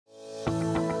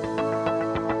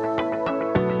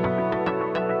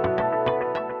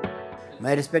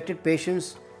My respected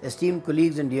patients, esteemed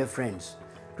colleagues and dear friends,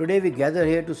 today we gather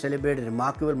here to celebrate a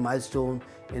remarkable milestone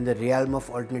in the realm of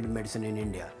alternative medicine in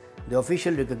India, the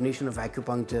official recognition of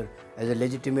acupuncture as a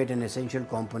legitimate and essential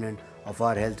component of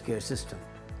our healthcare system.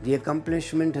 The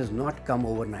accomplishment has not come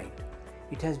overnight.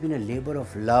 It has been a labor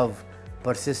of love,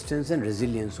 persistence and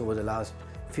resilience over the last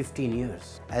 15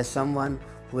 years. As someone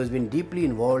who has been deeply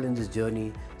involved in this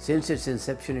journey since its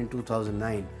inception in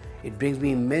 2009, it brings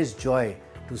me immense joy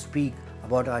to speak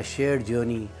about our shared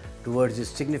journey towards this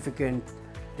significant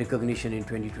recognition in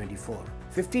 2024.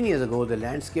 15 years ago, the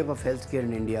landscape of healthcare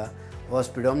in India was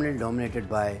predominantly dominated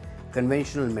by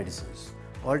conventional medicines.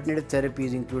 Alternative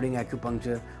therapies, including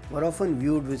acupuncture, were often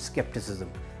viewed with skepticism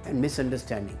and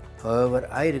misunderstanding. However,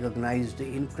 I recognized the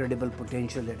incredible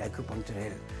potential that acupuncture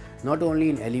held, not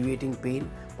only in alleviating pain,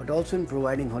 but also in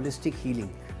providing holistic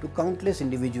healing to countless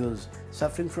individuals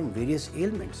suffering from various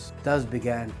ailments. Thus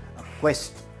began a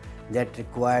quest that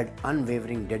required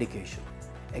unwavering dedication,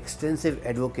 extensive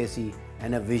advocacy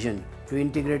and a vision to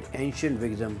integrate ancient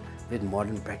wisdom with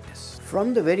modern practice.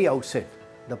 From the very outset,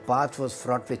 the path was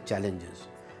fraught with challenges.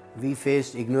 We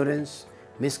faced ignorance,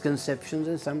 misconceptions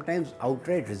and sometimes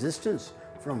outright resistance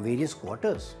from various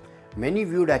quarters. Many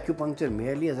viewed acupuncture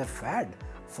merely as a fad,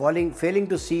 failing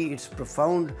to see its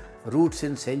profound roots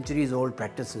in centuries-old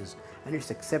practices and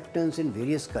its acceptance in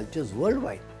various cultures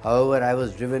worldwide. However, I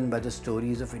was driven by the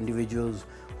stories of individuals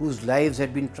whose lives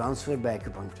had been transformed by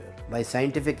acupuncture, by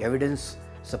scientific evidence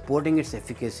supporting its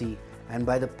efficacy, and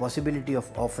by the possibility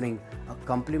of offering a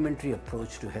complementary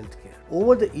approach to healthcare.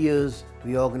 Over the years,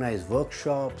 we organized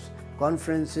workshops,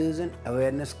 conferences and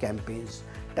awareness campaigns,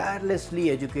 tirelessly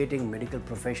educating medical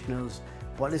professionals,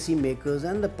 policy makers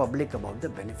and the public about the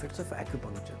benefits of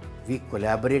acupuncture. We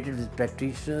collaborated with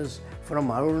practitioners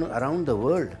from around the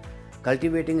world,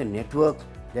 cultivating a network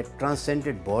that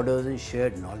transcended borders and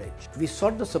shared knowledge. We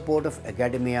sought the support of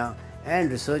academia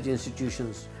and research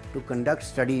institutions to conduct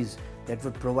studies that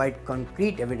would provide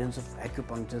concrete evidence of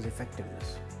acupuncture's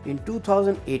effectiveness. In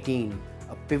 2018,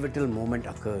 a pivotal moment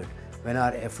occurred when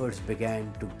our efforts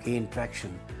began to gain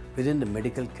traction within the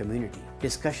medical community.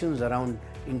 Discussions around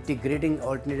integrating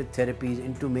alternative therapies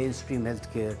into mainstream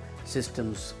healthcare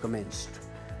systems commenced.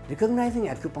 Recognizing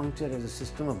acupuncture as a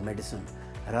system of medicine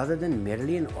rather than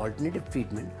merely an alternative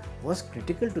treatment was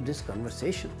critical to this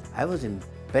conversation. I was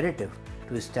imperative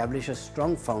to establish a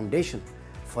strong foundation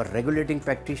for regulating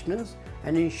practitioners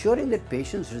and ensuring that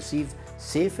patients receive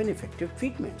safe and effective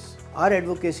treatments. Our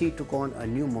advocacy took on a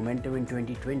new momentum in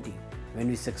 2020 when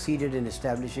we succeeded in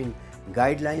establishing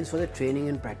guidelines for the training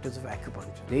and practice of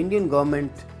acupuncture. The Indian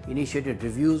government initiated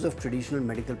reviews of traditional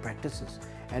medical practices,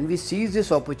 and we seized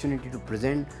this opportunity to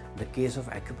present the case of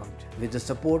acupuncture. With the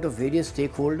support of various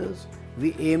stakeholders,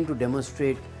 we aim to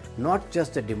demonstrate not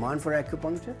just the demand for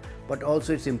acupuncture, but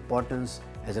also its importance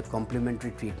as a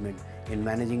complementary treatment in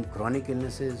managing chronic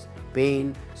illnesses,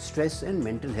 pain, stress and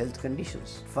mental health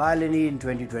conditions. Finally, in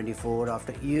 2024,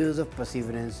 after years of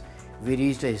perseverance, we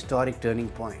reached a historic turning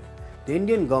point. The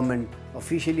Indian government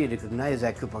officially recognized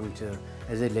acupuncture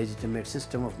as a legitimate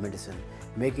system of medicine,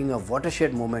 making a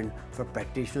watershed moment for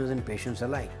practitioners and patients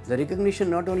alike. The recognition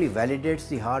not only validates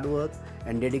the hard work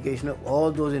and dedication of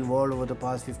all those involved over the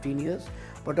past 15 years,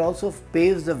 but also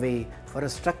paves the way for a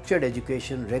structured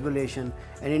education, regulation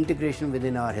and integration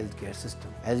within our healthcare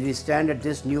system. As we stand at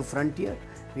this new frontier,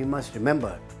 we must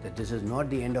remember that this is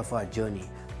not the end of our journey,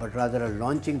 but rather a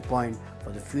launching point for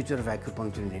the future of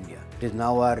acupuncture in India. It is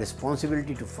now our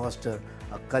responsibility to foster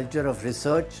a culture of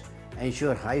research,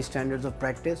 ensure high standards of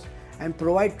practice, and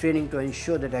provide training to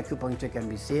ensure that acupuncture can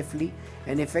be safely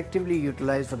and effectively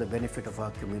utilized for the benefit of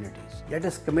our communities. Let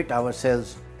us commit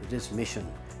ourselves to this mission,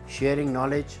 sharing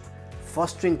knowledge,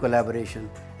 fostering collaboration,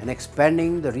 and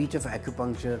expanding the reach of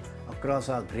acupuncture across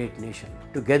our great nation.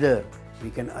 Together, we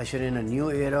can usher in a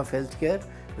new era of healthcare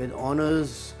which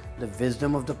honors the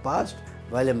wisdom of the past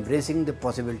while embracing the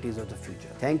possibilities of the future.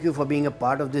 Thank you for being a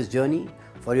part of this journey,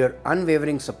 for your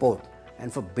unwavering support,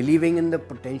 and for believing in the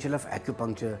potential of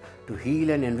acupuncture to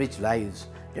heal and enrich lives.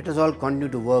 Let us all continue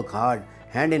to work hard,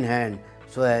 hand in hand,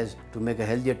 so as to make a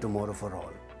healthier tomorrow for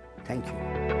all. Thank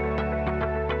you.